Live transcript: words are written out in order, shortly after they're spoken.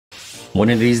One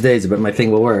of these days, but my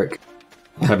thing will work.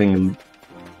 Having...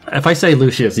 If I say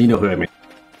Lucius, you know who I mean.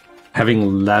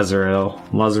 Having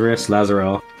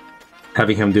Lazarel,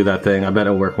 having him do that thing, I bet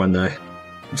it'll work one day.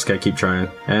 Just gotta keep trying.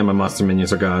 And my monster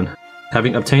minions are gone.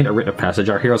 Having obtained a writ of passage,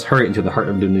 our heroes hurry into the heart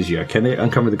of Dunisia. Can they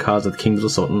uncover the cause of the kingdom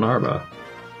of Sultan Harba?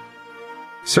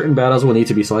 Certain battles will need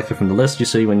to be selected from the list you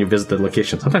see when you visit the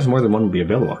location. Sometimes more than one will be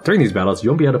available. During these battles, you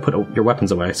won't be able to put your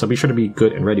weapons away, so be sure to be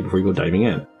good and ready before you go diving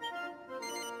in.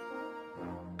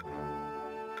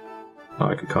 Oh,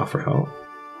 I could call for help.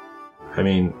 I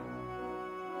mean...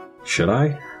 should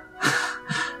I?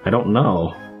 I don't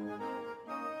know.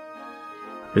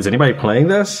 Is anybody playing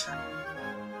this?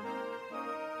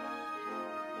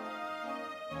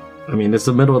 I mean, it's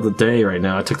the middle of the day right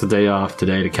now. I took the day off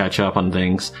today to catch up on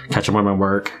things, catch up on my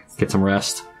work, get some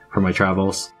rest for my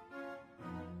travels.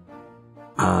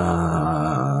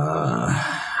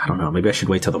 I don't know, maybe I should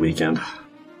wait till the weekend.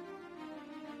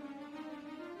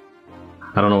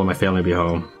 I don't know when my family will be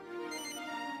home.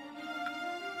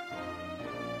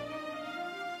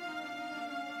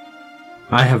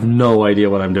 I have no idea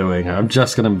what I'm doing. I'm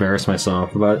just gonna embarrass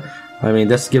myself, but I mean,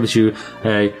 this gives you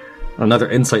another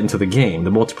insight into the game, the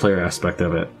multiplayer aspect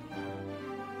of it.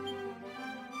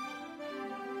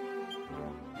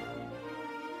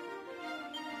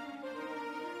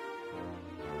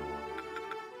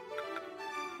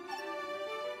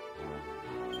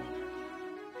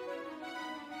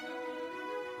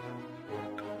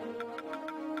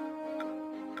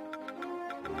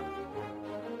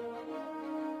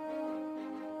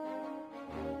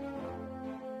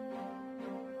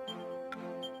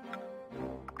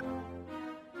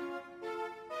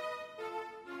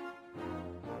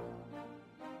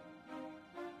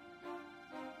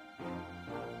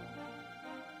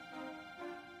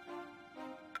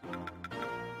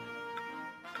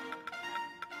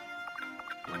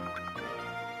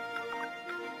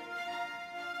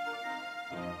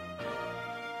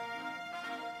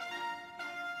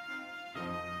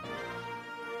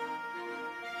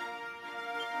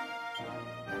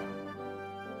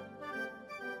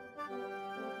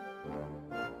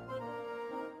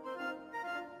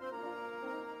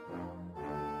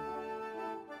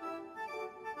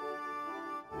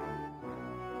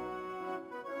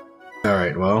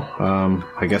 Alright, well,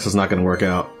 I guess it's not gonna work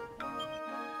out.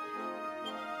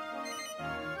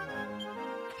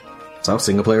 So,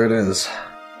 single player it is.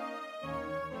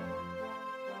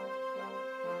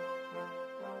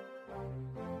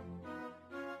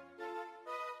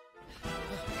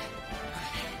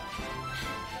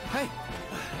 Hey!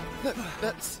 Look,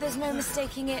 that's... There's no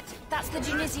mistaking it. That's the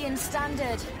Dunisian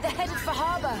standard. They're headed for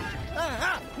Harba.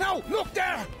 No! Look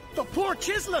there! The poor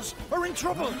chiselers are in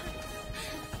trouble!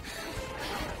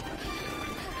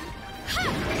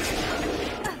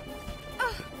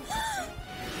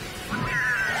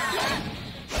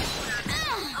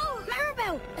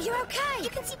 You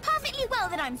can see perfectly well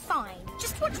that I'm fine.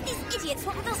 Just what do these idiots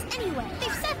want with us anyway?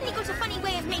 They've certainly got a funny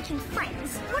way of making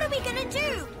friends. What are we gonna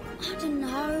do? I don't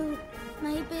know.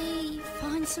 Maybe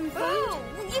find some food? Oh,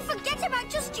 you forget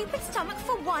about your stupid stomach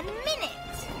for 1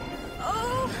 minute.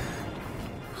 Oh.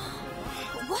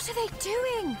 What are they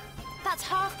doing? That's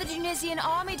half the Dunisian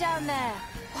army down there.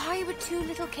 Why would two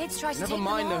little kids try to take them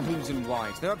on? Never mind the who's and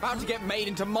whys. They're about to get made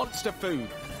into monster food.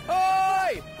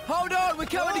 Oi! Hold on, we're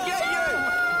coming to get you!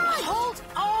 Hold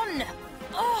on!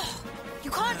 Oh, you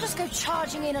can't just go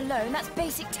charging in alone. That's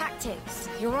basic tactics.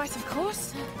 You're right, of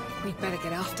course. We'd better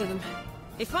get after them.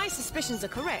 If my suspicions are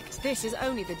correct, this is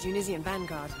only the Dunisian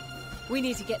vanguard. We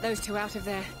need to get those two out of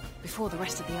there before the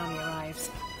rest of the army arrives.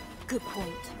 Good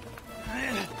point.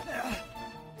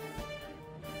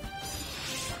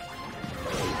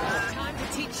 Time to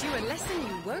teach you a lesson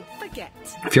you won't forget.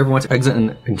 If you ever want to exit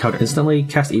an encounter instantly,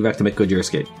 cast evac to make good your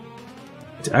escape.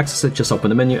 To access it, just open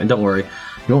the menu, and don't worry,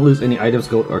 you won't lose any items,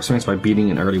 gold, or experience by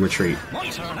beating an early retreat. Our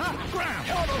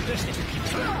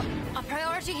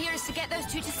priority here is to get those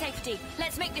two to safety.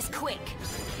 Let's make this quick.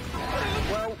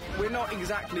 Well, we're not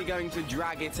exactly going to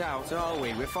drag it out, are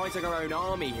we? We're fighting our own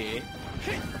army here.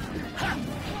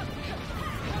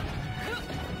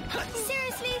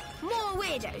 Seriously? More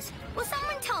weirdos? Will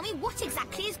someone tell me what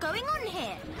exactly is going on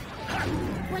here?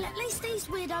 Well, at least these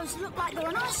weirdos look like they're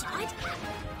on our side.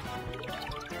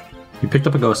 You picked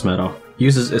up a ghost medal.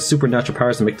 Uses its supernatural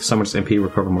powers to make the summoned MP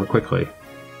recover more quickly.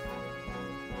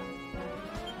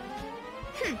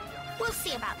 We'll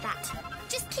see about that.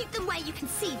 Just keep them where you can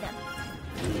see them.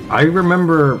 I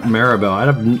remember Maribel. I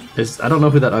don't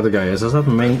know who that other guy is. Is that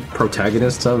the main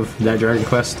protagonist of that Dragon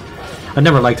Quest? I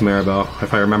never liked Maribel,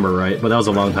 if I remember right, but that was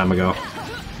a long time ago.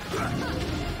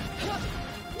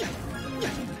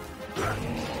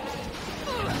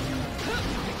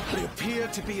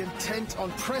 appear to be intent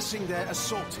on pressing their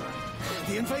assault.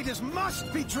 The invaders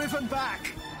must be driven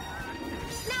back.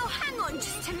 Now hang on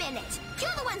just a minute. You're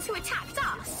the ones who attacked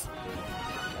us.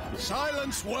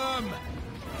 Silence, worm!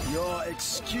 Your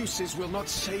excuses will not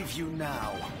save you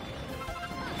now.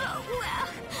 Oh, well,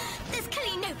 there's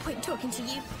clearly no point talking to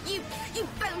you. You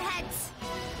boneheads.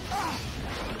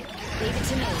 Leave it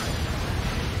to me.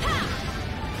 Ha!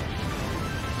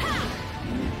 Ha!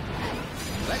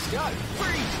 Let's go.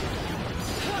 Freeze!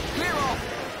 Clear off!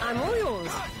 I'm all yours.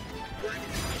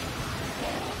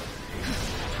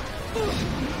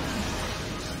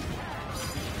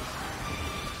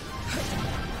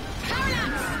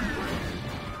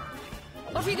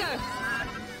 Off you go.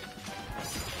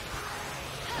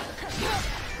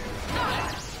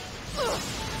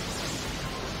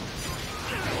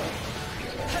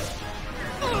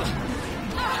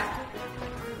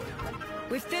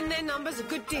 We've thinned their numbers a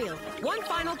good deal. One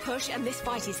final push and this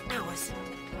fight is ours.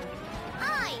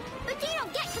 Aye, but do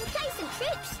not get complacent,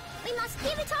 troops. We must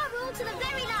give it our all to the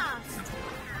very last.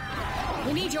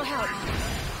 We need your help.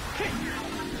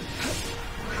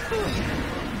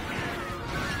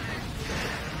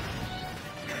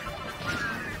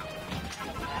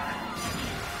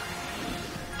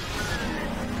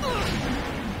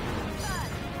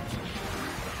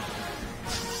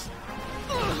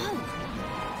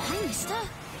 Hey, mister.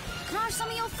 Can I have some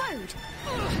of your food?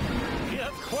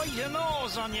 You've quite a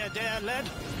nose on you there, lad.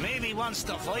 Maybe once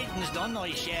the fighting's done,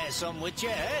 I share some with you,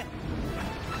 eh?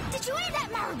 Did you hear that,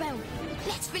 Maribel?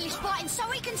 Let's finish fighting so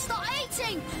we can start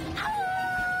eating. Ow!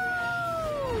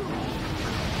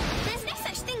 There's no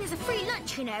such thing as a free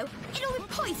lunch, you know. It'll be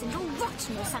poisoned or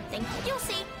rotten or something. You'll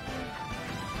see.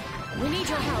 We need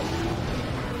your help.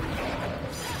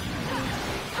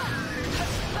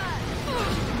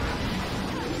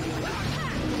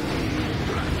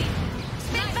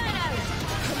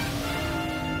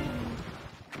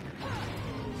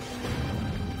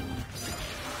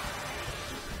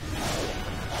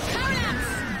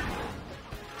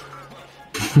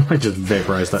 I just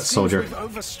vaporized that soldier. We've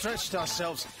overstretched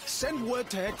ourselves. Send word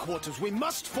to headquarters. We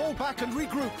must fall back and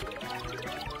regroup.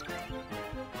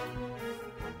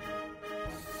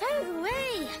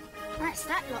 Hooray! That's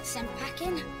that lot sent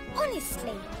packing.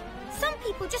 Honestly, some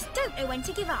people just don't know when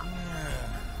to give up.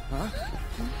 Huh?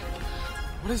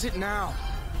 What is it now?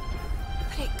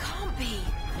 But it can't be.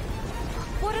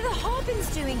 What are the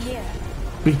Harbans doing here?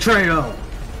 Betrayal!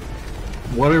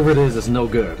 Whatever it is, it's no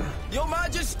good. Your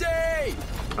Majesty!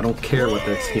 I don't care what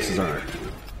the excuses are.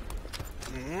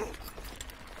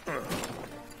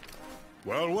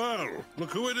 Well, well,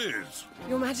 look who it is.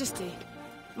 Your Majesty,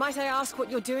 might I ask what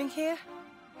you're doing here?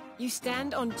 You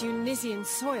stand on Dunisian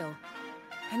soil,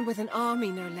 and with an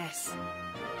army no less.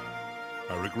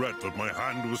 I regret that my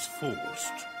hand was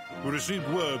forced. We received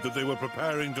word that they were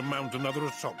preparing to mount another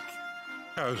assault.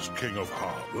 As King of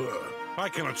Harba, I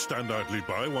cannot stand idly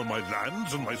by while my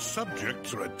lands and my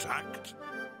subjects are attacked.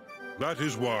 That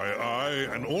is why I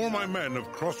and all my men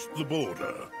have crossed the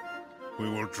border. We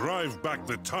will drive back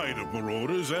the tide of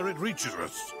marauders ere it reaches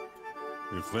us.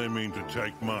 If they mean to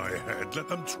take my head, let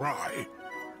them try.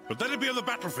 But let it be on the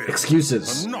battlefield.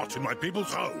 Excuses. And not in my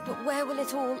people's home. But where will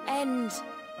it all end?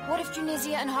 What if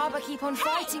Dunisia and Harba keep on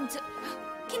fighting to...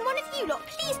 Can one of you lot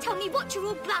please tell me what you're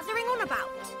all blathering on about?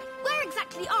 Where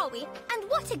exactly are we, and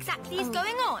what exactly is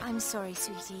going on? I'm sorry,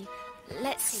 sweetie.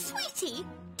 Let's see. Sweetie,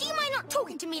 do you mind not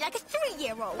talking to me like a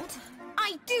 3-year-old?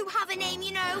 I do have a name,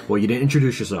 you know. Well, you didn't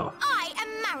introduce yourself. I am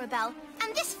Maribel,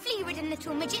 and this flea-ridden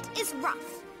little midget is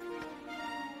Ruff.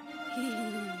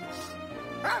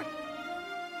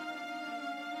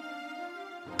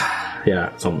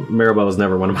 Yeah, so Maribel is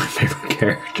never one of my favorite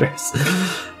characters.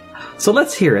 So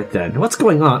let's hear it then. What's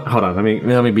going on? Hold on,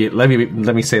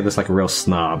 let me say this like a real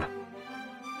snob.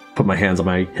 Put my hands on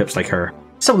my hips like her.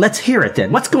 So let's hear it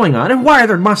then. What's going on, and why are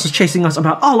there monsters chasing us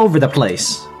about all over the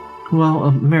place?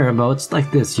 Well, Maribel, it's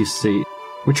like this, you see.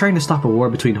 We're trying to stop a war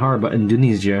between Harba and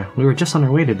Dunisia. We were just on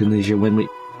our way to Dunisia when we...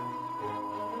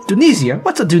 Dunisia?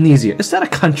 What's a Dunisia? Is that a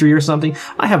country or something?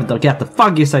 I haven't got the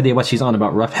foggiest idea what she's on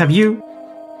about, Ruff. Have you?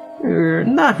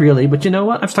 Not really, but you know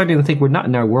what? I'm starting to think we're not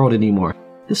in our world anymore.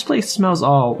 This place smells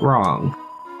all wrong.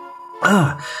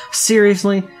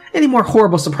 Seriously? Any more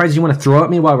horrible surprises you want to throw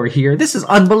at me while we're here? This is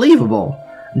unbelievable!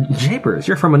 Japers,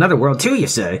 you're from another world too, you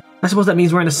say? I suppose that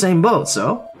means we're in the same boat,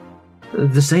 so?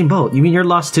 The same boat? You mean you're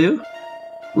lost too?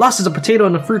 Lost as a potato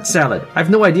in a fruit salad. I've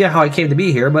no idea how I came to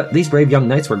be here, but these brave young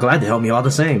knights were glad to help me all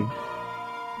the same.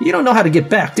 You don't know how to get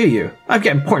back, do you? I've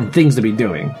got important things to be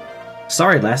doing.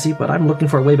 Sorry, lassie, but I'm looking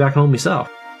for a way back home myself.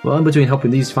 Well, in between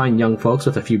helping these fine young folks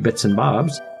with a few bits and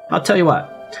bobs, I'll tell you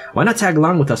what. Why not tag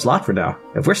along with us lot for now?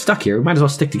 If we're stuck here, we might as well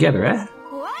stick together, eh?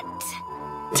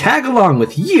 What? Tag along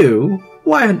with you?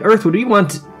 Why on earth would we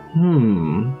want to...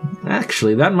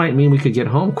 Actually, that might mean we could get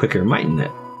home quicker, mightn't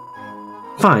it?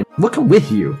 Fine, we'll come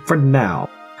with you, for now.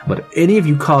 But if any of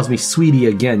you calls me sweetie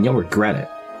again, you'll regret it.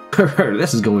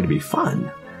 This is going to be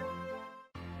fun.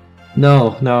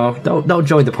 No, don't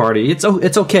join the party. It's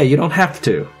okay, you don't have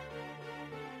to.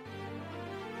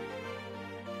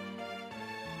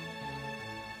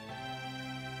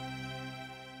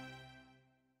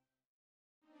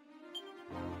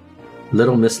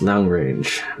 Little Miss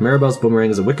Longrange. Maribel's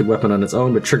boomerang is a wicked weapon on its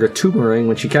own, but trigger 2 boomerang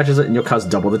when she catches it and you'll cause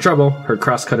double the trouble. Her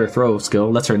cross-cutter throw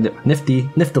skill lets her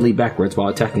niftily backwards while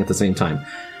attacking at the same time.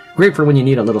 Great for when you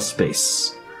need a little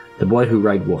space. The Boy Who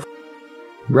Ride Wolf.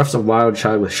 Ruff's a wild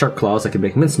child with sharp claws that can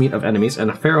make mincemeat of enemies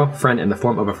and a feral friend in the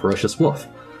form of a ferocious wolf.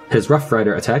 His Rough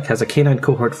Rider attack has a canine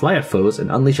cohort fly at foes and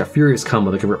unleash a furious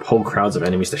combo that can rip whole crowds of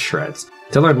enemies to shreds.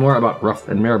 To learn more about Ruff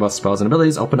and Maribel's spells and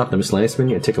abilities, open up the miscellaneous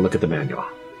menu and take a look at the manual.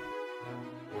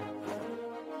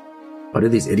 What do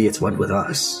these idiots want with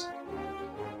us?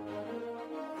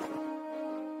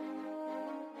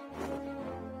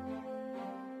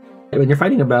 When you're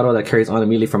fighting a battle that carries on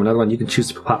immediately from another one, you can choose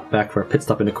to pop back for a pit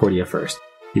stop in Accordia first.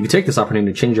 You can take this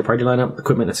opportunity to change your party lineup,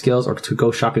 equipment, and skills, or to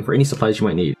go shopping for any supplies you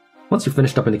might need. Once you're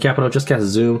finished up in the capital, just cast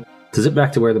Zoom to zip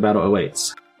back to where the battle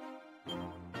awaits.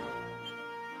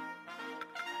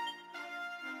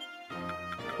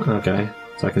 Okay,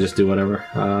 so I can just do whatever.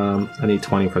 I need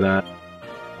 20 for that.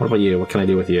 What about you? What can I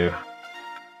do with you?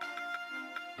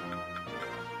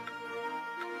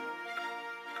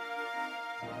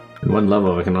 In one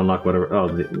level, I can unlock whatever. Oh,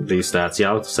 these stats. Yeah,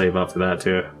 I'll save up for that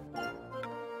too.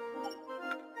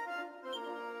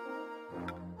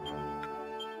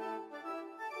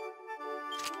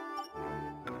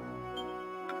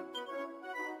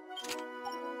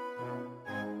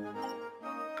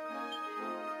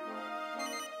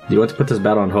 Do you want to put this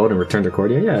battle on hold and return to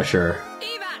Cordia? Yeah, sure.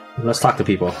 Let's talk to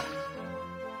people.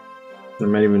 I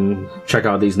might even check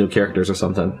out these new characters or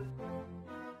something.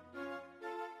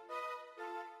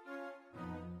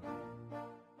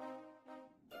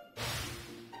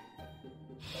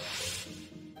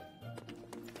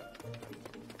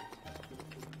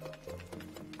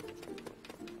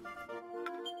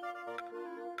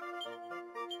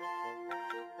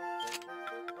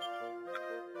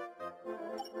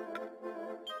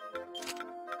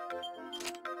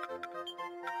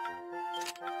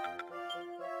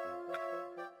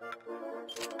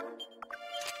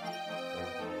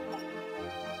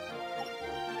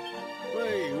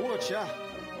 Hey, watcha!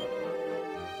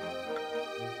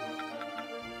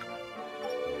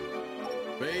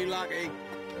 Be lucky.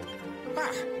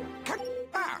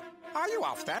 Are you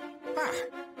off then?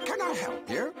 Can I help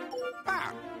you?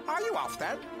 Are you off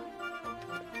then?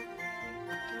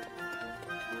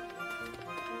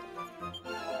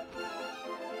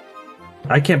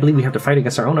 I can't believe we have to fight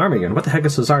against our own army again. What the heck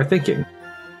is Cesar thinking?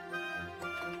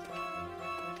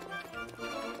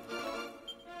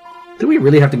 Do we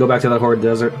really have to go back to that horrid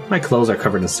desert? My clothes are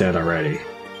covered in sand already.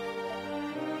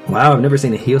 Wow, I've never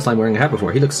seen a heel slime wearing a hat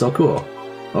before. He looks so cool.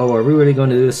 Oh, are we really going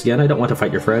to do this again? I don't want to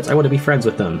fight your friends. I want to be friends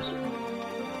with them.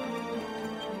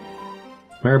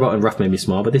 Maribel and Ruff may be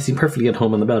small, but they seem perfectly at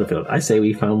home on the battlefield. I say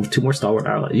we found 2 more stalwart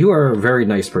allies. You are a very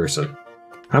nice person.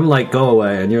 I'm like, go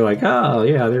away, and you're like, oh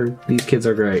yeah, these kids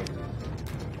are great.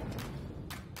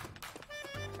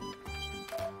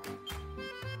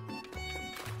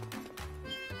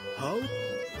 Hope?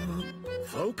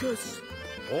 Focus?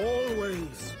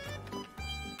 Always.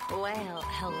 Well,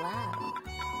 hello.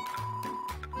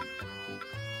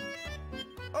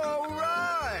 All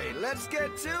right, let's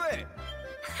get to it.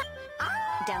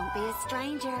 Don't be a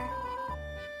stranger.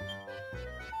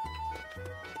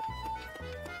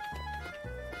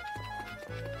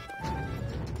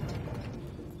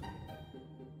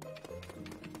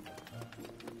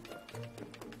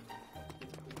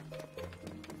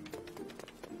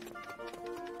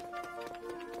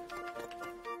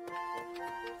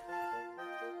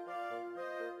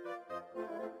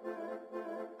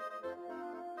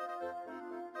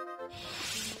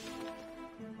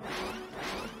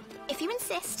 If you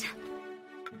insist.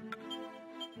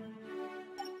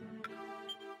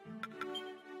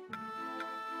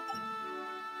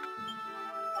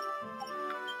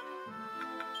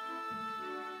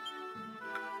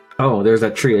 Oh, there's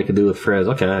that tree I could do with Frizz.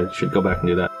 Okay, I should go back and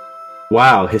do that.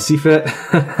 Wow, hissy fit?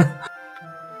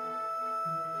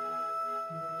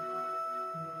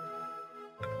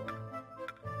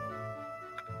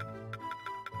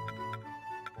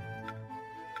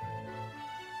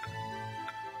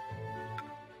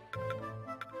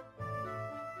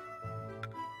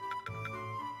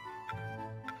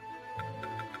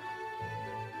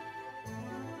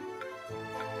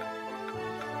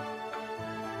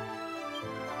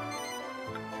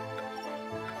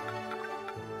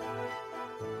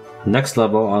 Next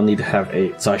level, I'll need to have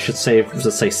 8, so I should save,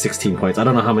 let's say 16 points. I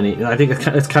don't know how many, I think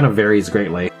it kind of varies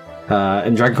greatly.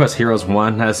 In Dragon Quest Heroes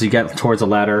 1, as you get towards the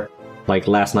latter, like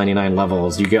last 99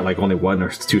 levels, you get like only 1 or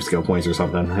 2 skill points or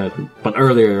something. But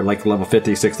earlier, like level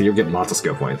 50, 60, you're getting lots of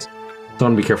skill points. So I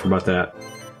want to be careful about that.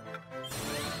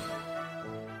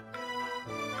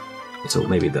 So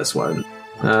maybe this one.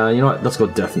 You know what, let's go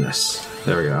Deafness.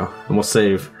 There we go. And we'll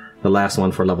save the last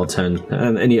one for level 10,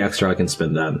 and any extra I can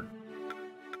spend then.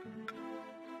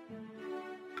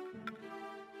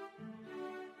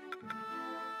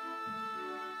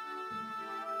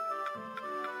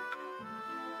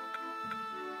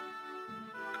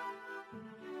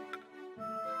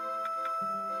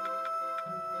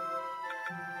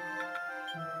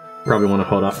 Probably want to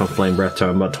hold off on Flame Breath till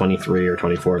I'm about 23 or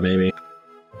 24 maybe.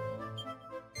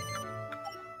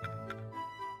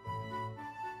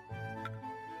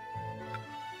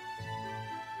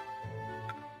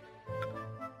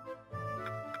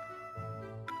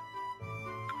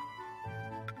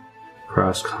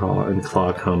 Cross Claw and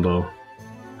Claw combo.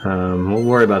 We'll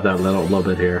worry about that a little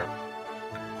bit here.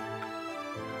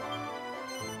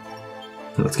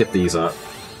 Let's get these up.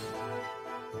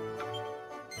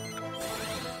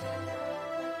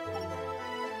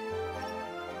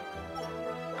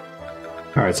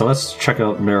 Alright, so let's check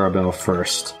out Maribel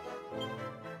first.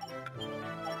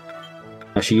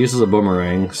 She uses a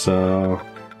boomerang, so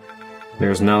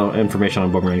there's no information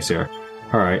on boomerangs here.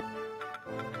 Alright.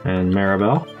 And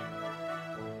Maribel.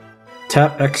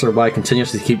 Tap X or Y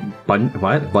continuously to keep bunging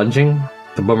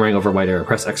the boomerang over a wide area.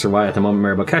 Press X or Y at the moment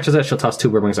Maribel catches it. She'll toss 2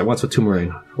 boomerangs at once with 2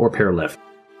 boomerang or pair lift.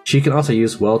 She can also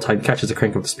use well-timed catches to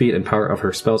crank up the speed and power of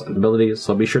her spells and abilities,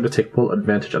 so be sure to take full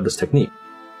advantage of this technique.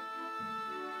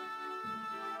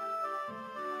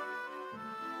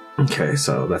 Okay,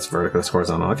 so that's vertical, that's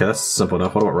horizontal. Okay, that's simple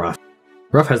enough. What about Ruff?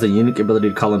 Ruff has the unique ability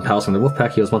to call in pals from the wolf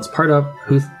pack he was once part of,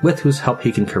 with whose help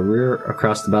he can career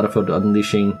across the battlefield,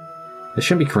 unleashing... It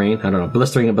shouldn't be Crane, I don't know,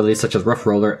 blistering abilities such as Rough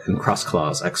Roller and Cross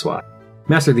Claws, XY.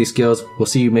 Master these skills will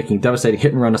see you making devastating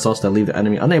hit-and-run assaults that leave the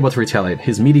enemy unable to retaliate.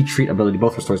 His Meaty Treat ability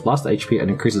both restores lost HP and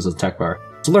increases his attack bar,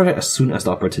 so learn it as soon as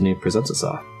the opportunity presents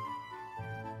itself.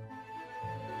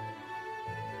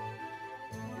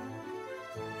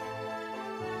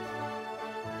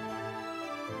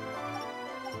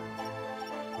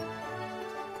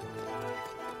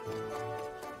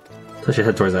 So I should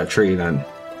head towards that tree then.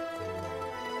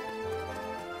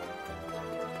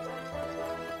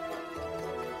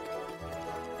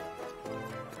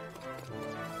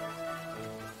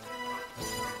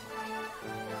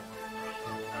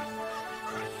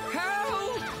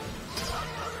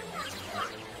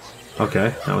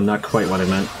 Okay, that was not quite what I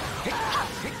meant.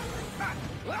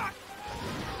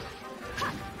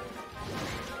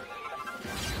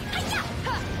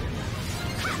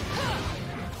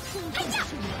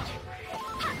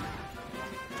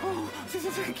 Oh,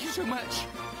 thank you so much.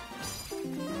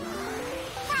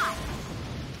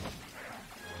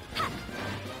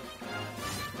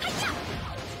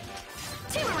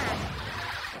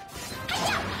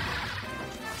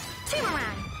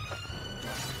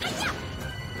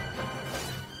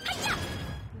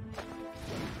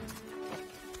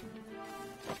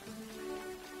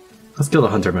 Let's kill the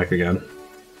Hunter mech again.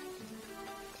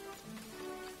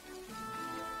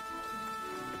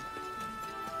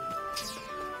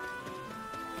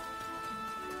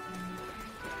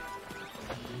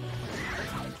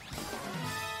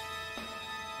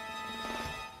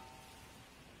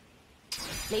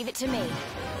 Leave it to me.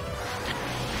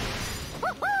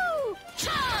 Woohoo!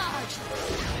 Charge!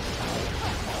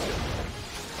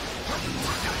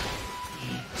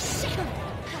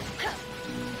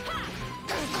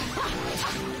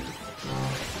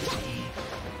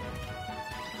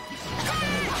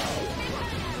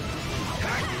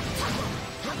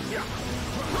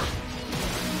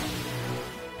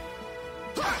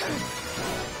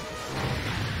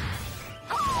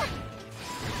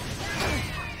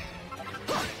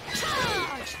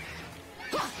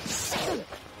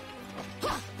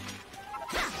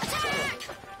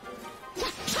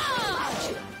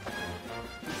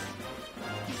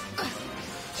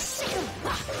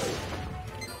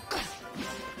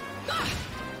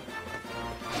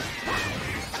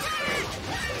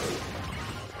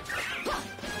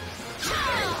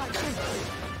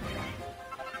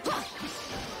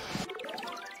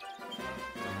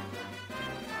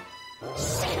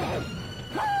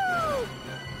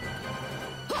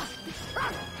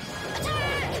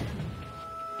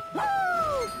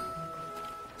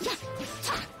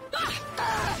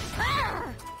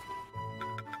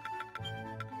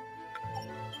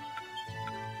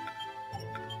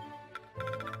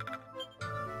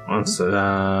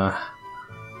 bounce.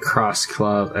 Cross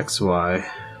club XY.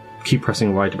 Keep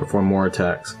pressing Y to perform more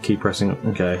attacks. Keep pressing.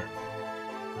 Okay.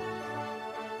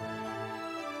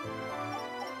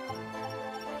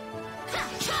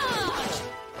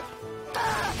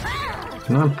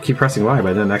 No, keep pressing Y, but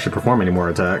I didn't actually perform any more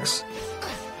attacks.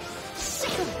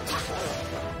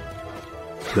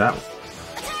 That.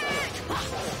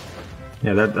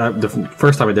 Yeah, the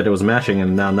first time I did it was mashing,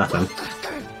 and now nothing.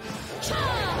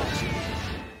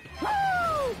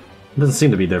 It doesn't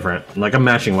seem to be different. Like, I'm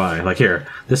mashing Y. Like, here.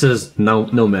 This is no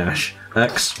mash.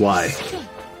 X, Y.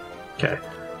 Okay.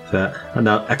 And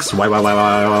now X, Y, Y, Y,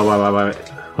 Y, Y, Y, Y,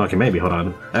 Y. Okay, maybe, hold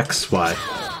on. X, Y.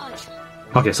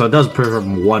 Okay, so it does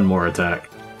perform one more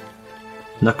attack.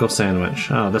 Knuckle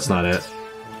sandwich. Oh, that's not it.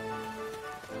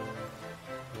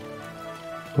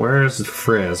 Where's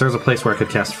Frizz? There's a place where I could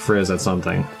cast Frizz at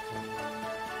something.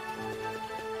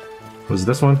 Was it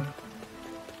this one?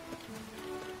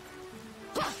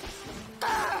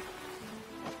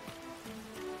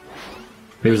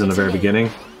 Maybe it was in the very beginning.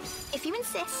 If you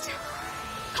insist.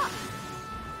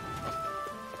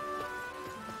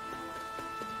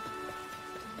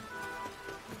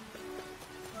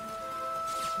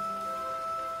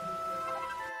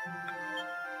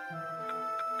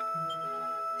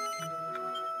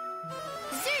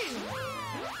 Zoom.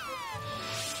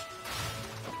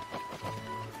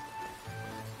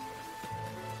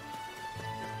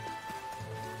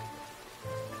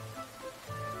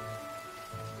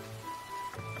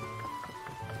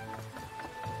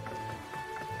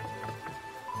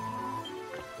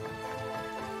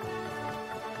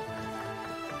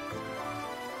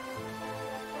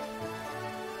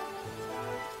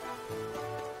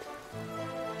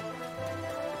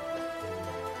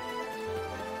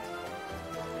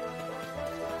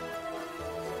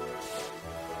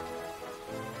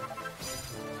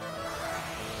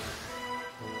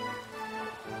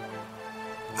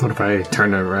 What if I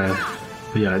turn it right?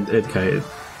 Yeah, okay.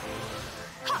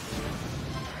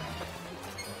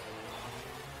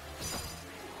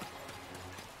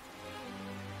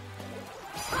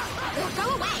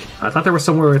 I thought there was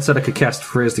somewhere where it said I could cast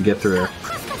Frizz to get through.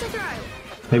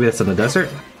 Maybe that's in the desert?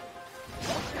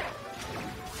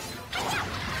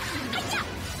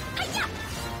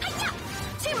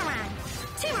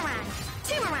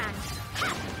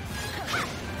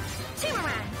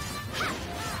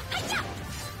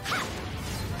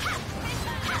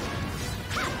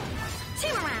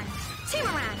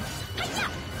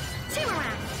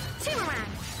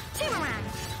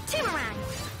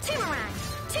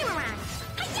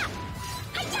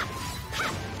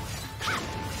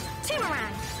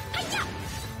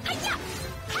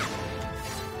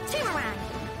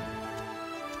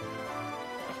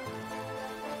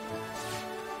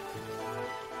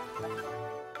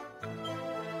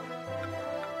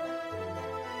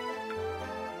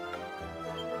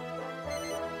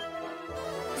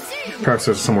 Perhaps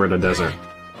there's somewhere in the desert.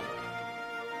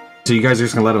 So you guys are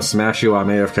just gonna let him smash you on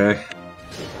AFK?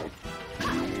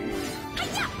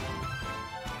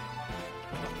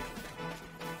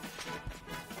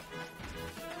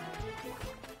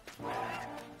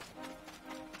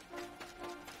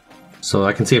 So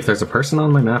I can see if there's a person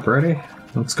on my map already.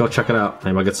 Let's go check it out.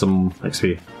 Maybe I'll get some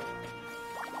XP.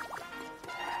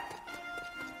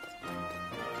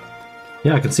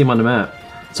 Yeah, I can see him on the map.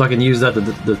 So I can use that to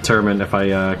determine if I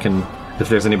if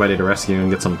there's anybody to rescue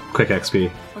and get some quick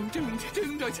XP. I'm doomed,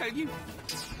 I tell you.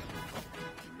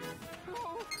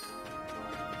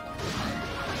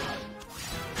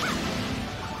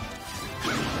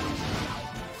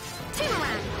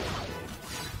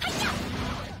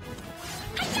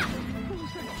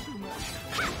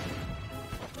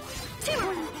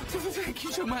 Thank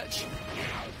you so much.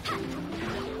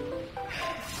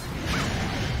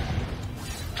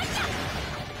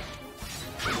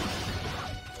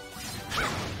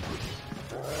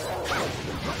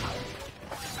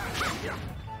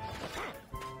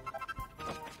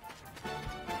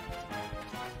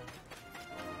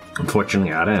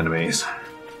 Unfortunately, out of enemies.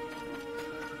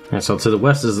 Alright, so to the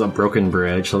west is a broken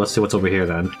bridge, so let's see what's over here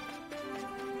then.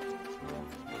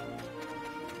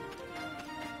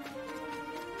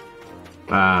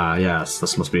 Ah, yes,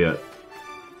 this must be it.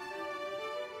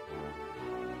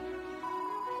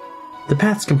 The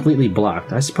path's completely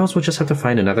blocked. I suppose we'll just have to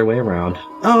find another way around.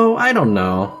 Oh, I don't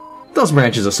know. Those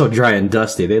branches are so dry and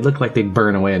dusty, they look like they'd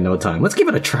burn away in no time. Let's give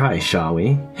it a try, shall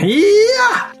we?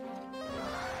 Yeah!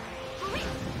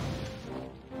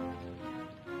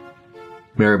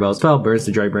 Maribel's spell burns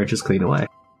the dry branches clean away.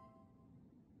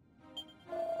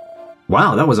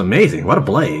 Wow, that was amazing. What a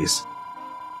blaze.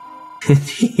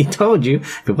 He told you,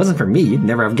 if it wasn't for me, you'd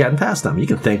never have gotten past them. You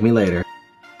can thank me later.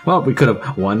 Well, we could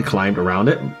have, one, climbed around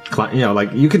it. You know,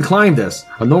 like, you can climb this.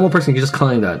 A normal person can just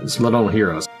climb that. It's let alone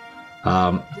heroes.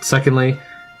 Secondly,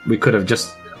 we could have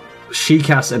just... She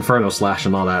cast Inferno Slash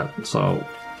and all that. So,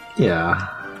 yeah.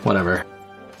 Whatever.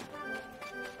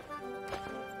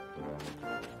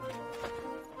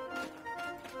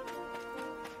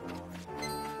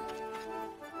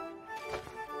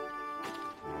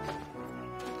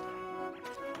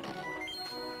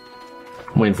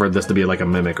 I'm waiting for this to be like a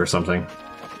mimic or something.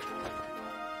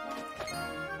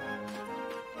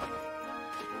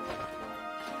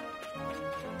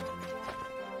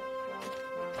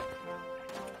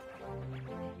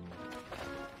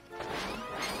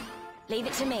 Leave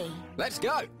it to me. Let's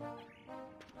go.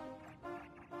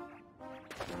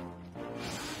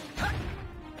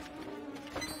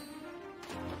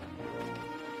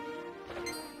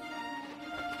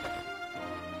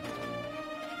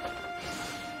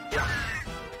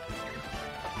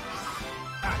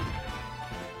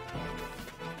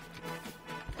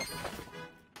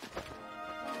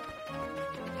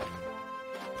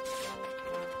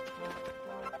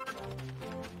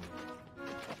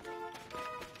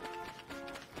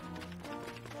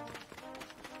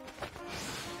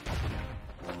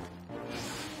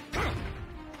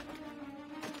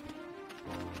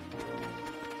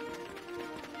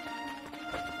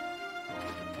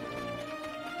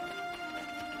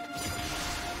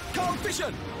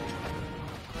 Vision!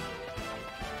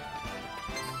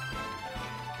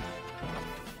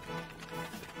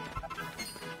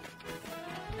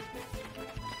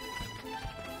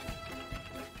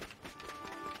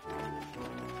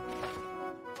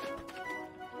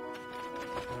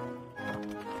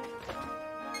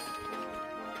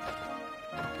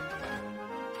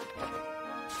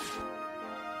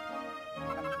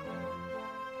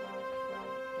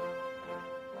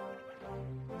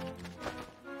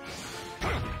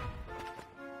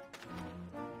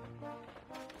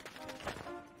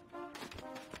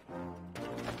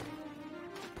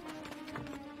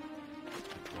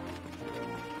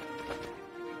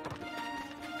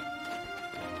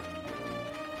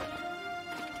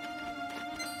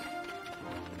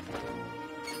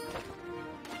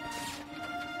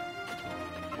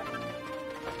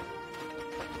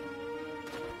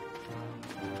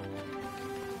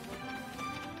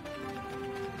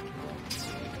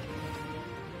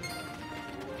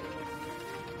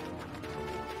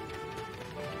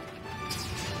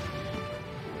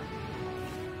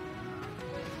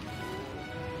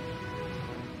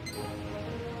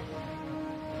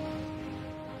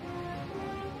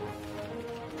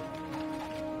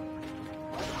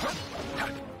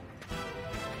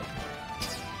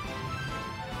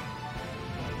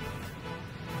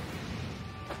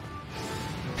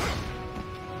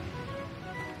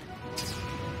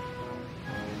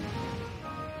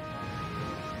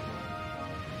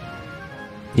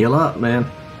 Heal up, man.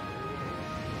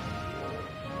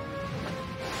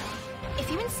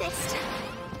 If you insist.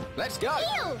 Let's go.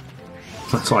 Heal.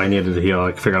 That's why I needed to heal.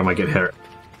 I figured I might get hit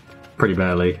pretty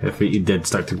badly if he did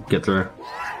start to get through.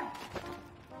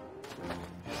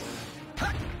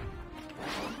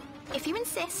 If you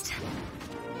insist.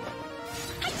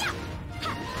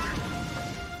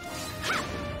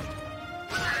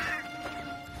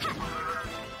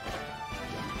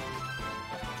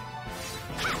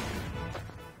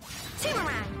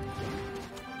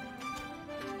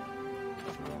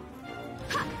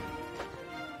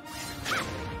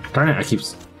 Darn it,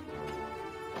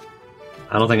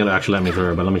 I don't think it'll actually let me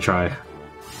through, but let me try.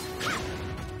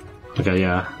 Okay,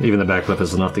 yeah, even the backflip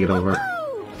is enough to get over.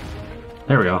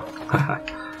 There we go.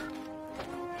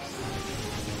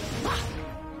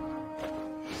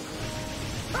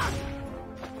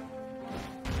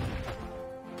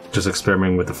 Just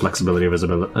experimenting with the flexibility of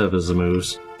his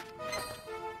moves.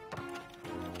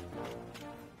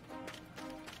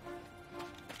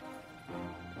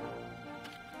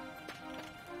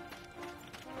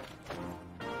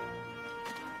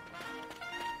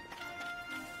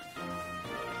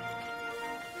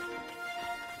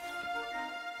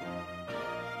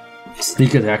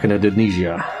 Sneak attack into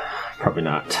Dunisia. Probably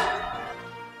not.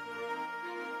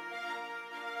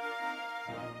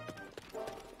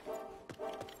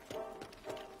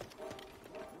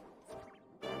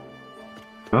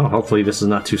 Well, hopefully this is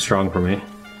not too strong for me.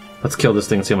 Let's kill this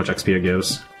thing and see how much XP it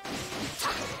gives.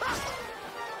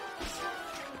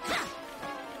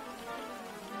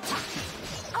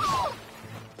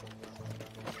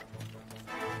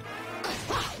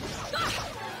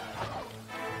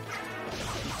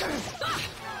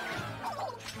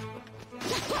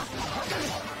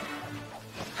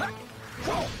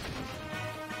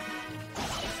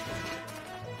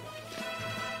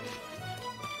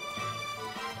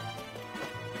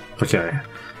 Okay,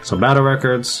 so battle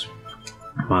records,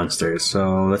 monsters.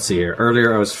 So let's see here.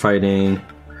 Earlier I was fighting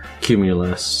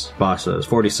Cumulus bosses,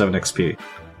 47 XP,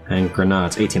 and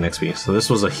Grenades, 18 XP. So this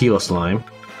was a heal slime.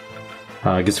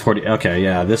 Gets 40. Okay,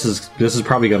 yeah, this is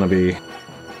probably gonna be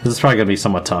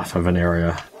somewhat tough of an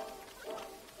area.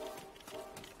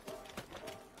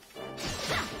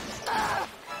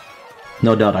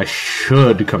 No doubt I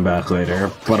should come back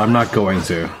later, but I'm not going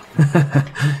to.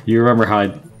 You remember how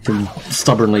I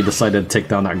stubbornly decided to take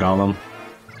down that golem?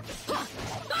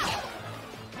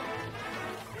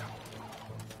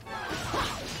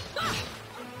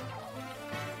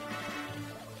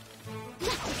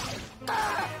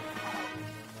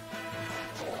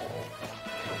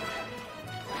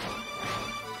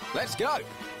 Let's go.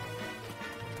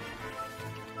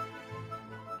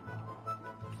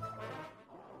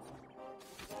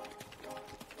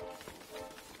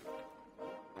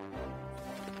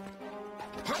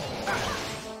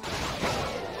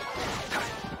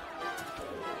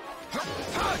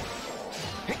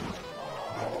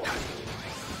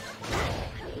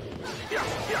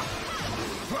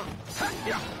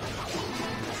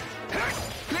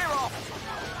 Clear off.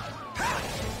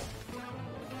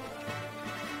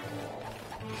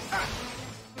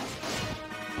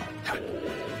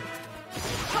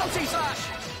 Multi-slash!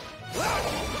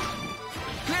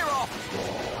 Clear off!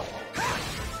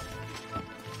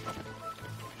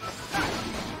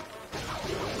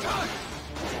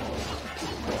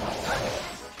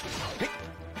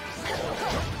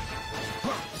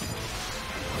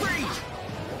 Freeze!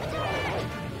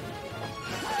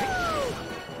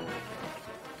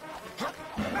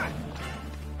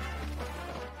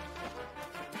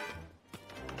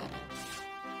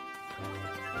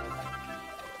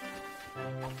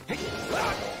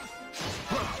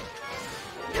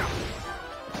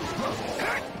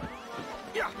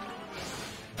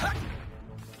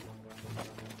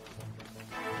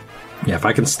 Yeah, if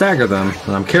I can stagger them,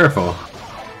 and I'm careful,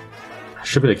 I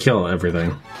should be able to kill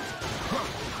everything.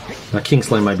 That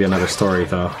Kingslay might be another story,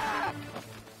 though.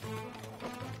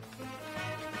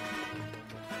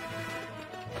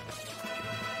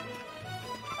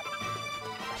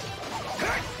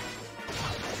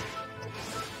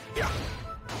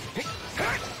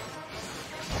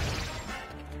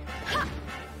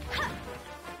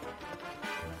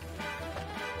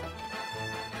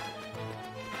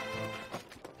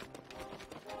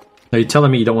 Are you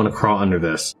telling me you don't want to crawl under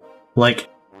this? Like,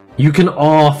 you can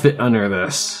all fit under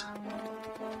this.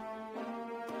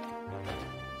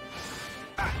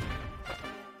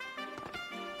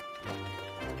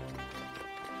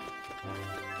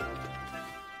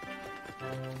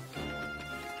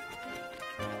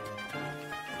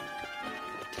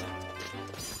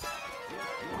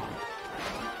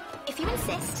 If you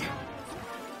insist.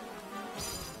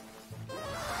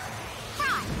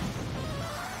 Tran!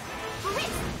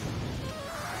 Writ!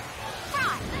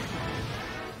 Tran!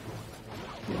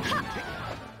 Ha!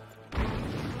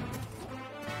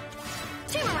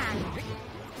 Toomerang!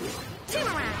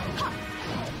 Toomerang! Ha!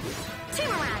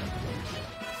 Toomerang!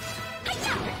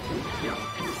 Hi-ya!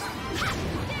 Ha!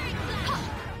 Ha!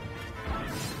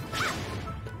 Ha!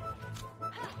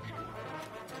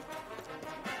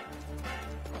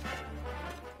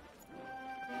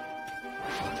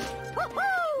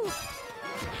 Woohoo!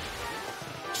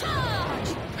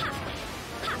 Charge! Ha!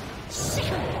 Ha!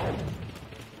 Shoo!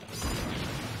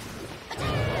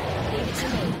 Leave it to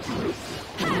me.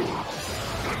 Ha!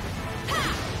 Ha!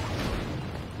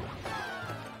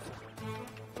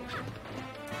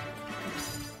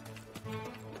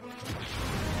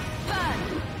 Burn!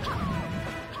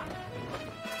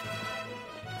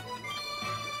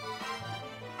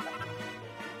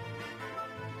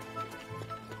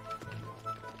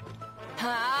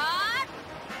 Ha!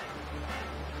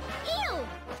 Ew!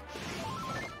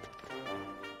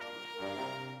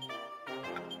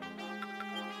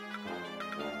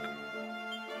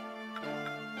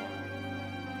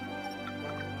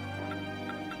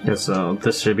 Yeah, so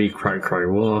this should be Cry Cry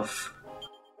Wolf.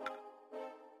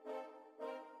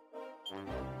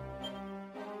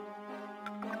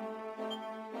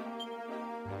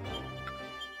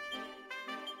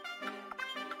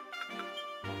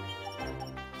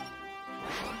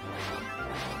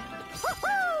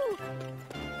 Woohoo!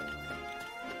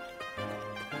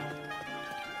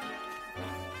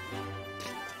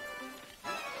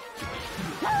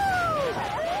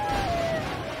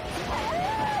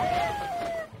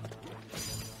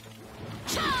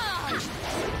 Charge!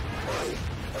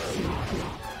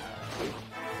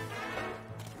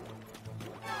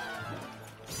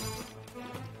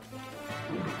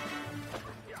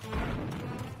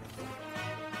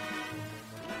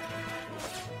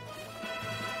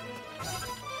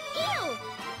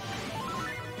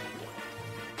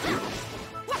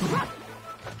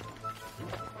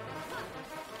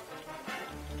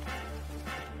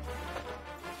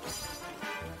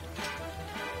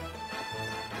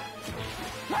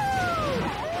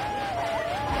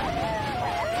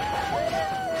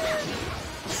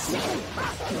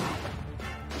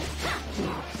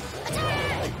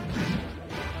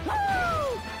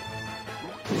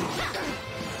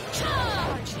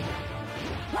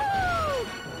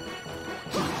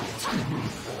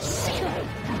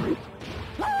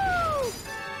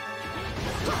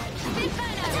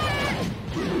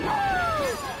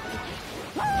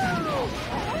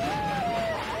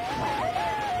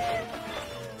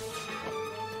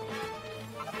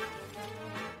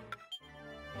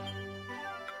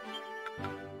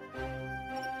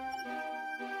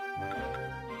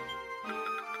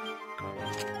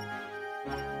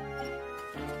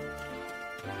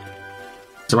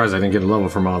 Surprised I didn't get a level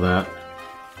from all that.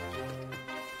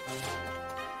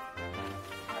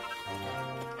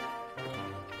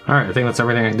 Alright, I think that's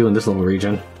everything I can do in this little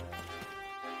region.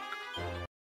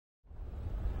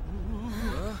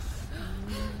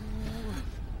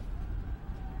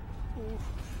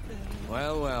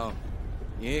 Well, well.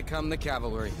 Here come the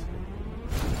cavalry.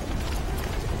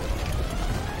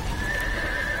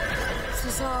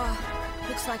 Cesar.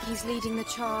 Looks like he's leading the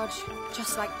charge,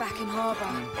 just like back in Harba.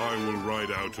 I will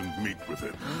ride out and meet with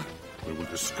him. We will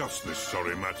discuss this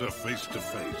sorry matter face to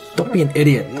face. Don't be an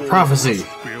idiot. Prophecy.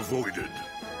 Must be avoided.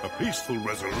 A peaceful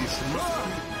resolution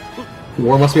must...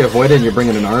 War must be avoided and you're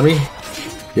bringing an army?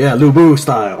 Yeah, Lubu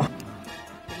style.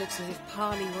 It looks as if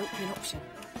parley won't be an option.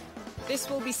 This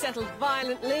will be settled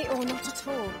violently or not at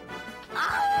all.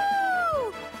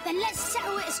 Oh! Then let's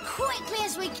settle it as quickly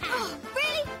as we can. Oh,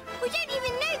 really? We don't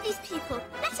even know these people,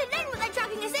 let alone what they're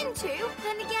dragging us into.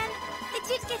 Then again, they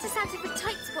did get us out of a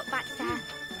tight spot back there.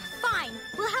 Fine,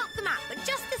 we'll help them out, but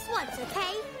just this once,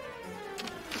 okay?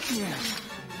 Yeah.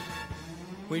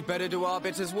 We'd better do our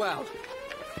bit as well.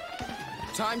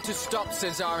 Time to stop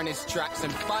Cesar in his tracks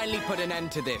and finally put an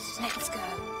end to this. Let's go.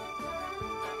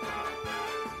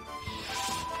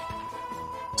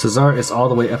 Cesar is all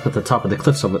the way up at the top of the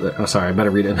cliffs over there. Oh, sorry, I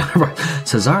better read it.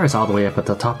 Cesar is all the way up at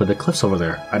the top of the cliffs over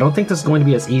there. I don't think this is going to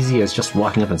be as easy as just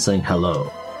walking up and saying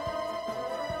hello.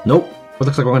 Nope. It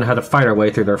looks like we're going to have to fight our way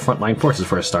through their frontline forces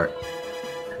for a start.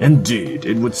 Indeed,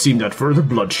 it would seem that further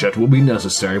bloodshed will be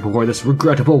necessary before this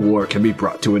regrettable war can be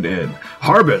brought to an end.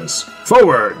 Harbans,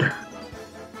 forward!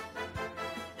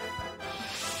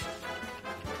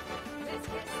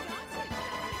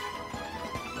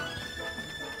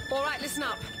 Alright, listen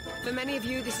up. For many of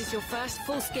you, this is your first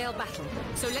full-scale battle,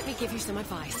 so let me give you some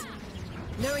advice.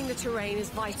 Knowing the terrain is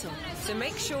vital, so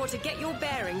make sure to get your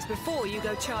bearings before you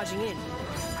go charging in.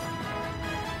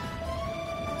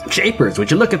 Japers, would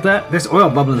you look at that? There's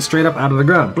oil bubbling straight up out of the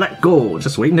ground. Black gold,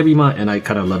 just waiting to be mine. And I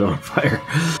kind of lit it on fire.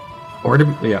 Or to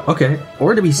be, yeah, okay.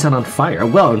 Or to be set on fire.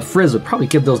 Well, and Frizz would probably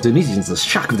give those Dunisians the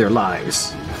shock of their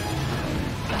lives.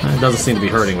 It doesn't seem to be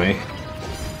hurting me.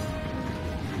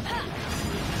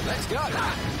 Let's go!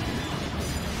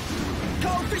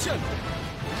 Cold vision!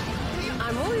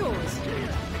 I'm all yours.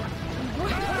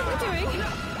 What are you doing?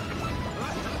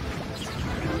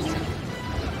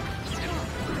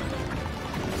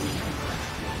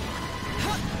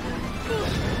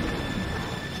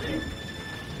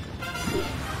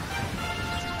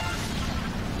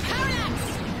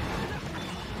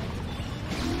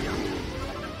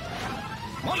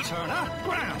 My turn, huh?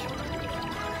 Ground!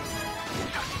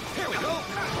 Here we go!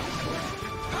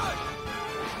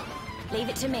 Leave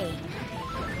it to me.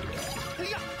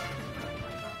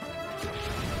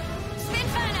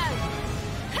 Spinferno!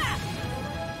 Ha!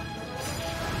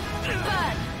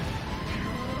 Burn!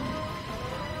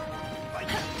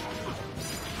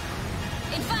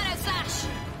 Inferno slash!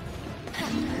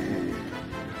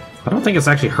 I don't think it's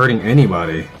actually hurting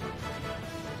anybody.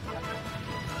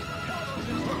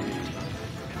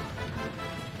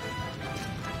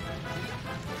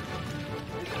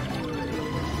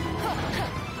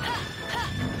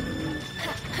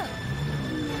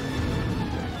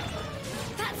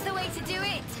 That's the way to do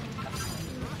it!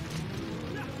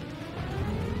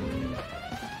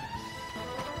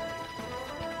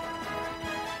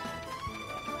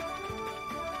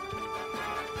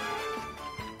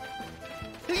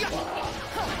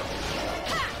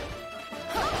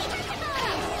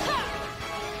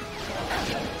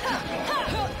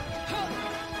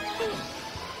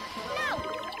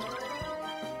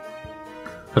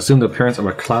 Assume the appearance of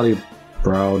a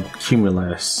cloudy-browed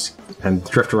cumulus and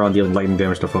drift around dealing lightning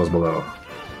damage to foes below.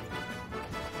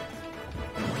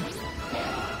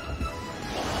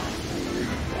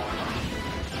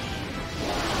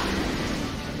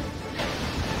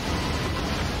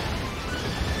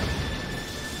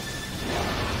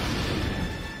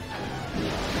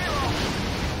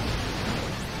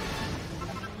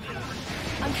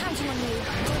 I'm counting on you.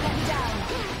 Don't let me down.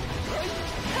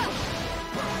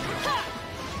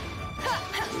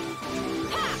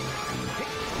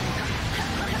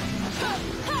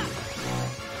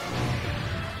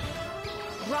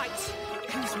 Right,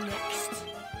 who's next?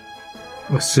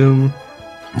 Assume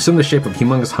the shape of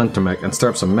humongous hunter mech and stir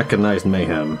up some mechanized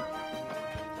mayhem.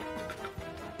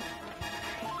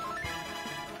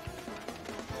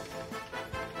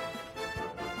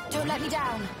 Don't let me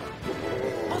down.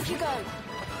 Off you go.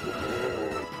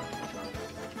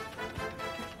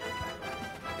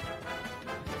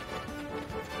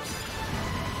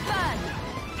 Burn!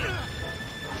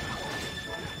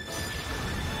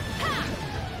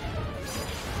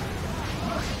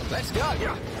 Let's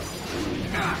go!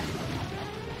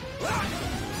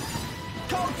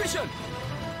 Cold vision!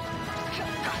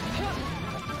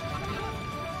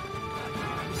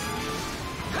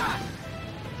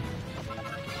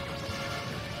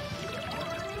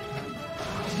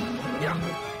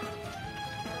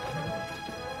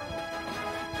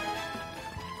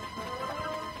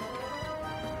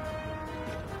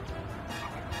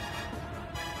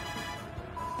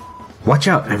 Watch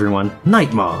out, everyone.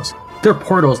 Night maws. They're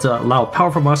portals that allow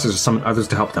powerful monsters to summon others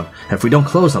to help them, and if we don't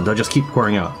close them, they'll just keep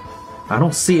pouring out. I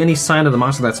don't see any sign of the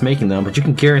monster that's making them, but you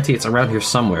can guarantee it's around here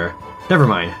somewhere. Never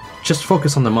mind. Just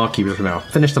focus on the maw keepers for now.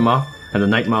 Finish them off, and the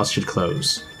night maws should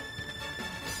close.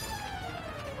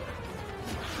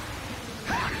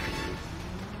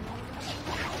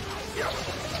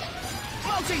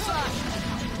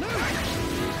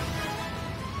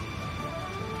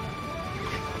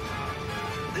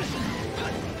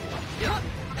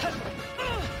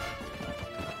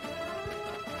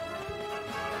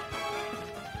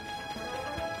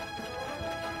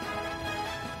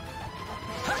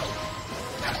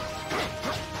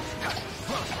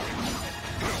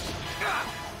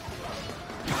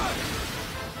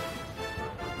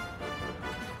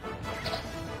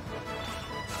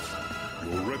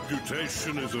 Your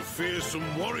reputation as a fearsome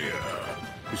warrior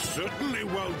is certainly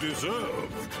well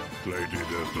deserved, Lady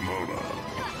Desdemona.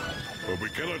 But we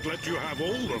cannot let you have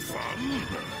all the fun.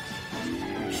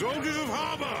 Soldiers of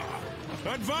Harba,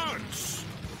 advance!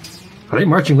 Are they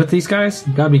marching with these guys?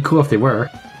 That'd be cool if they were.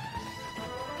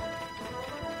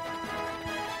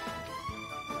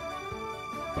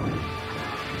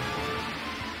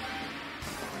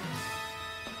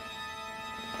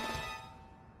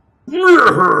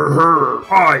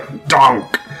 I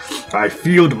donk. I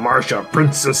field marshal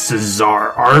Princess Caesar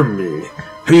army.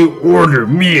 He ordered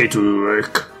me to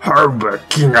wake Harba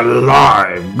king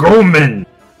alive. Go men,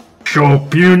 show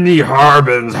puny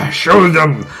Harbans, show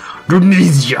them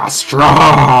Dunisia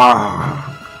strong.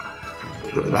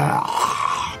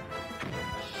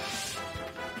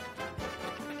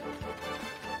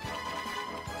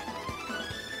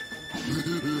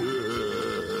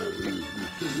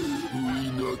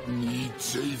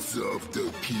 Chase after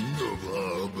King of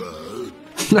Harba.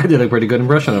 I did a pretty good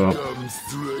impression of him. Come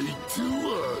straight to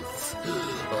us.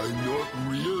 I not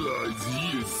realize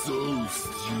he is so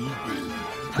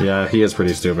stupid. Yeah, he is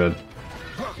pretty stupid.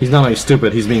 He's not only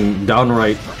stupid, he's being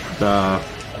downright,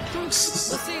 We'll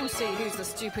soon see who's the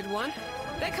stupid one.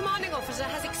 Their commanding officer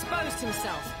has exposed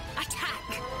himself.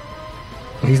 Attack!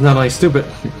 he's not only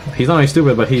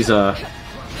stupid, but he's,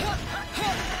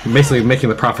 basically making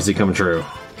the prophecy come true.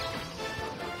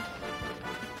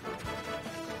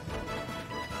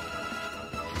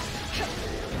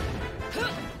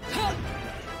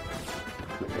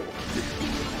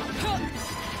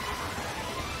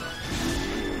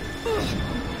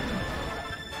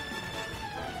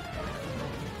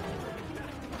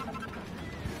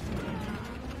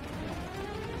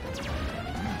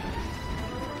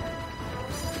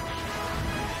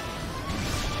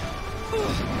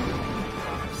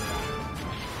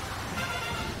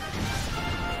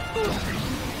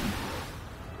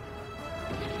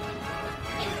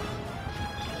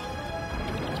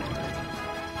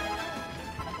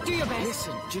 Do your best.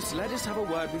 Listen, just let us have a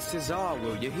word with Caesar,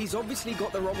 will you? He's obviously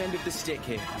got the wrong end of the stick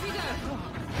here.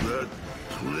 That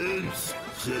Prince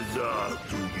Caesar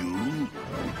to you?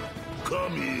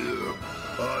 Come here.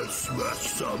 I'll smash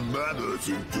some manners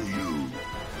into you.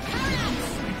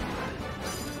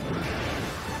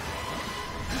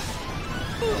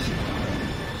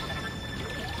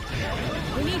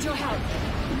 We need your help.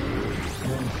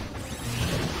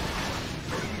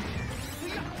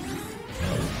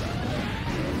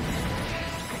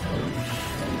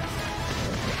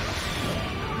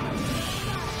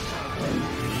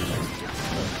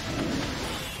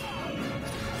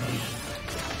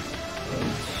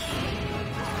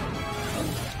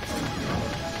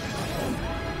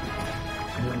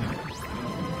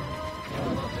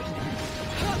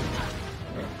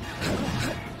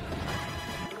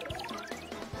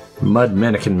 Mud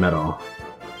mannequin metal.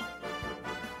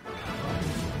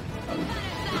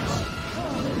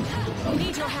 We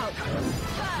need your help.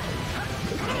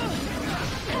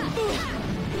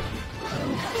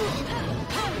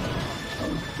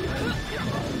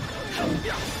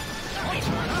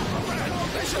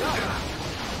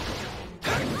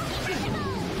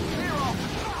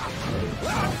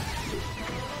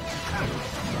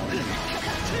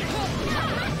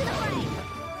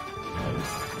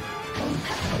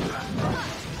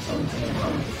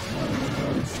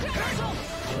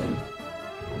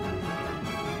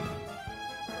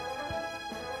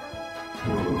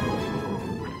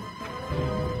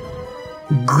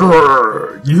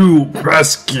 Grr, you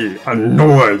pesky,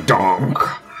 annoy donk.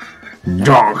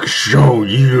 Donk show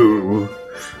you.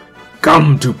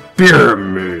 Come to fear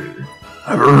me.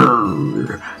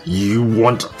 Grr, you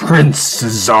want Prince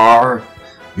Caesar?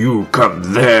 You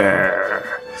come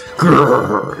there.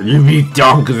 Grr, you meet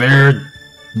donk there.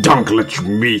 Donk let you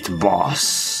meet,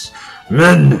 boss.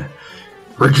 Men,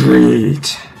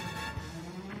 retreat.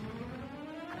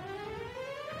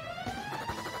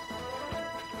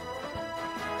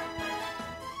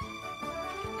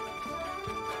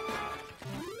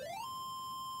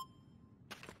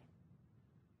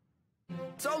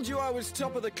 Told you I was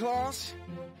top of the class.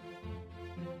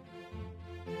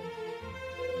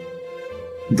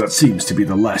 That seems to be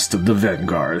the last of the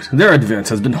Vanguard. Their advance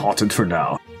has been halted for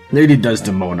now. Lady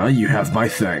Desdemona, you have my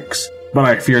thanks, but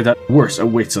I fear that worse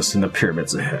awaits us in the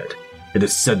pyramids ahead. It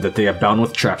is said that they abound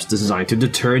with traps designed to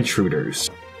deter intruders.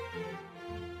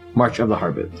 March of the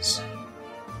Harbans.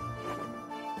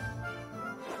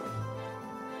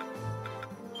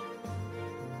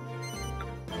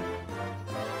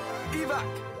 Evac!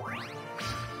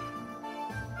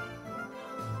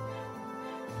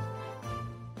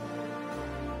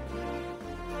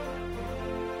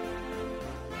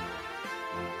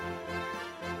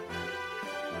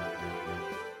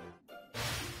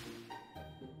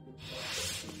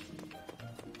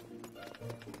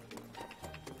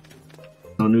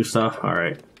 No new stuff?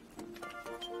 Alright.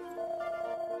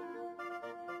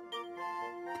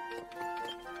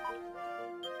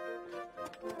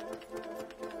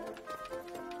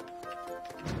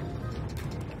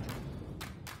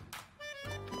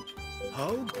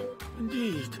 How?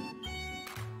 Indeed.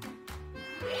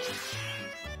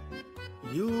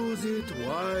 Use it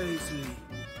wisely.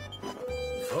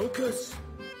 Focus,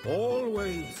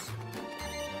 always.